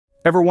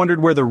Ever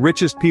wondered where the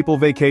richest people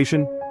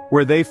vacation?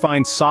 Where they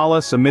find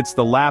solace amidst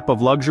the lap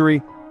of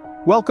luxury?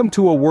 Welcome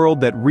to a world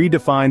that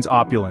redefines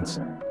opulence,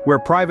 where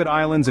private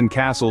islands and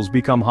castles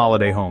become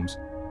holiday homes.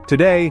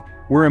 Today,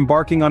 we're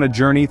embarking on a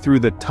journey through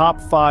the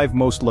top 5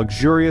 most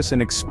luxurious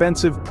and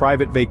expensive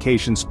private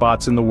vacation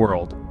spots in the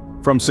world.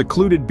 From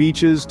secluded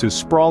beaches to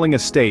sprawling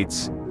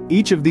estates,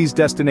 each of these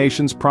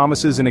destinations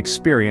promises an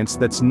experience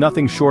that's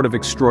nothing short of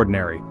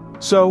extraordinary.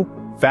 So,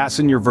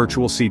 fasten your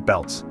virtual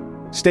seatbelts.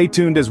 Stay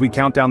tuned as we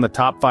count down the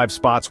top 5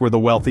 spots where the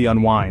wealthy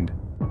unwind.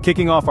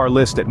 Kicking off our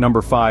list at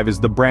number 5 is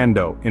the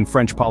Brando in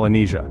French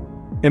Polynesia.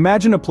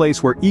 Imagine a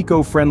place where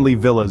eco-friendly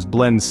villas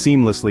blend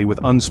seamlessly with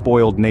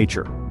unspoiled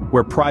nature,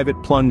 where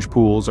private plunge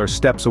pools are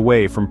steps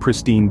away from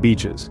pristine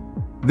beaches.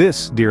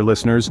 This, dear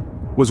listeners,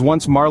 was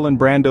once Marlon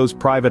Brando's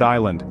private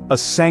island, a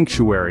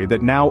sanctuary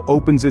that now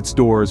opens its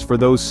doors for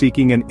those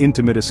seeking an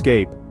intimate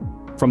escape.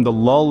 From the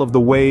lull of the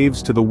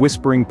waves to the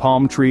whispering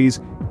palm trees,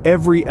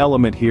 every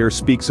element here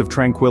speaks of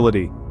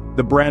tranquility.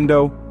 The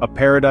Brando, a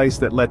paradise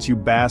that lets you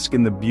bask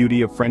in the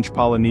beauty of French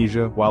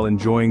Polynesia while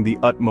enjoying the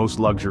utmost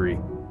luxury.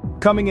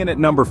 Coming in at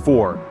number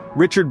 4,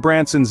 Richard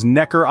Branson's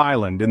Necker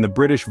Island in the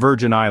British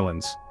Virgin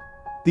Islands.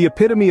 The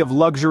epitome of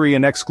luxury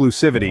and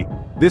exclusivity,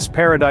 this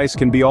paradise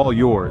can be all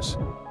yours,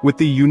 with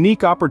the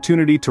unique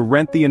opportunity to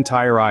rent the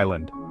entire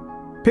island.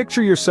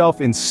 Picture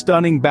yourself in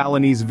stunning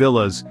Balinese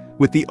villas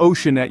with the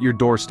ocean at your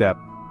doorstep.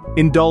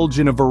 Indulge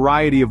in a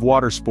variety of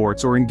water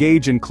sports or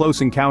engage in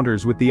close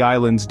encounters with the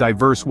island's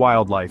diverse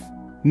wildlife.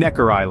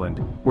 Necker Island,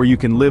 where you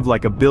can live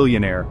like a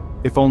billionaire,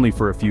 if only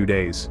for a few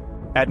days.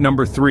 At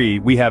number 3,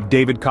 we have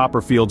David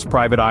Copperfield's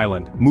private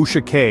island,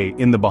 Musha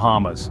in the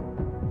Bahamas.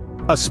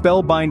 A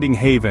spellbinding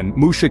haven,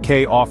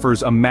 Musha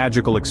offers a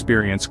magical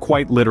experience,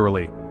 quite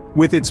literally.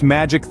 With its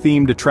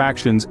magic-themed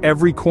attractions,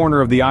 every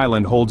corner of the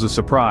island holds a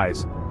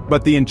surprise.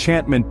 But the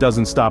enchantment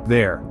doesn't stop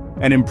there.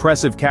 An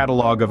impressive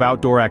catalog of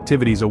outdoor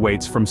activities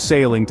awaits, from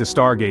sailing to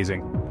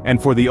stargazing.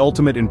 And for the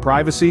ultimate in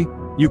privacy,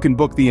 you can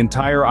book the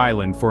entire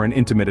island for an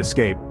intimate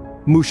escape.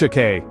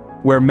 Musha,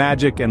 where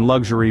magic and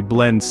luxury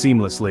blend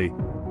seamlessly.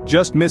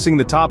 Just missing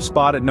the top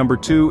spot at number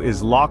 2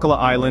 is Laucala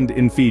Island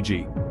in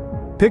Fiji.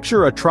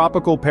 Picture a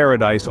tropical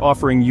paradise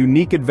offering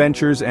unique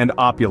adventures and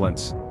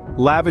opulence.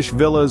 Lavish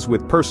villas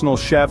with personal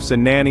chefs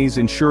and nannies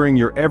ensuring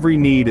your every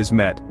need is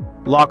met.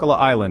 Laucala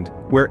Island,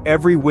 where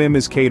every whim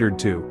is catered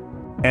to.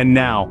 And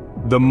now,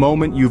 the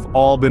moment you've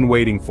all been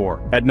waiting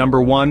for. At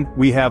number 1,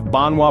 we have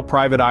Banwa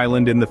Private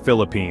Island in the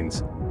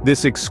Philippines.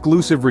 This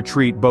exclusive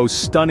retreat boasts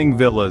stunning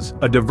villas,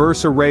 a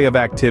diverse array of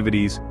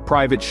activities,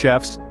 private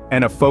chefs,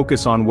 and a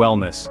focus on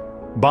wellness.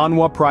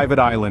 Banwa Private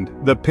Island,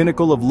 the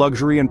pinnacle of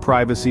luxury and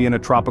privacy in a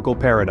tropical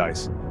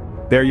paradise.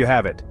 There you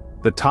have it,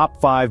 the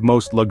top 5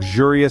 most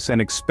luxurious and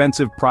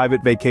expensive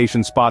private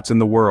vacation spots in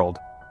the world.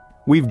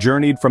 We've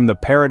journeyed from the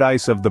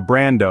paradise of the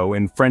Brando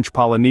in French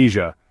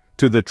Polynesia,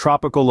 to the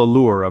tropical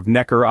allure of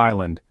Necker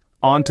Island,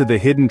 onto the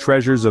hidden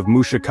treasures of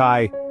Musha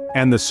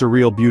and the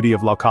surreal beauty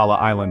of Laucala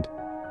Island.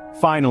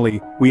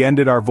 Finally, we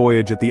ended our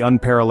voyage at the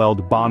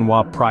unparalleled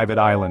Banwa Private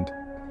Island.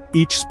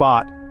 Each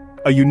spot,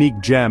 a unique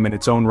gem in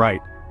its own right.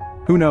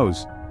 Who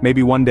knows,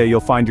 maybe one day you'll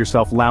find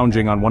yourself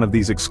lounging on one of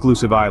these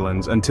exclusive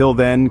islands. Until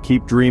then,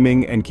 keep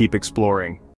dreaming and keep exploring.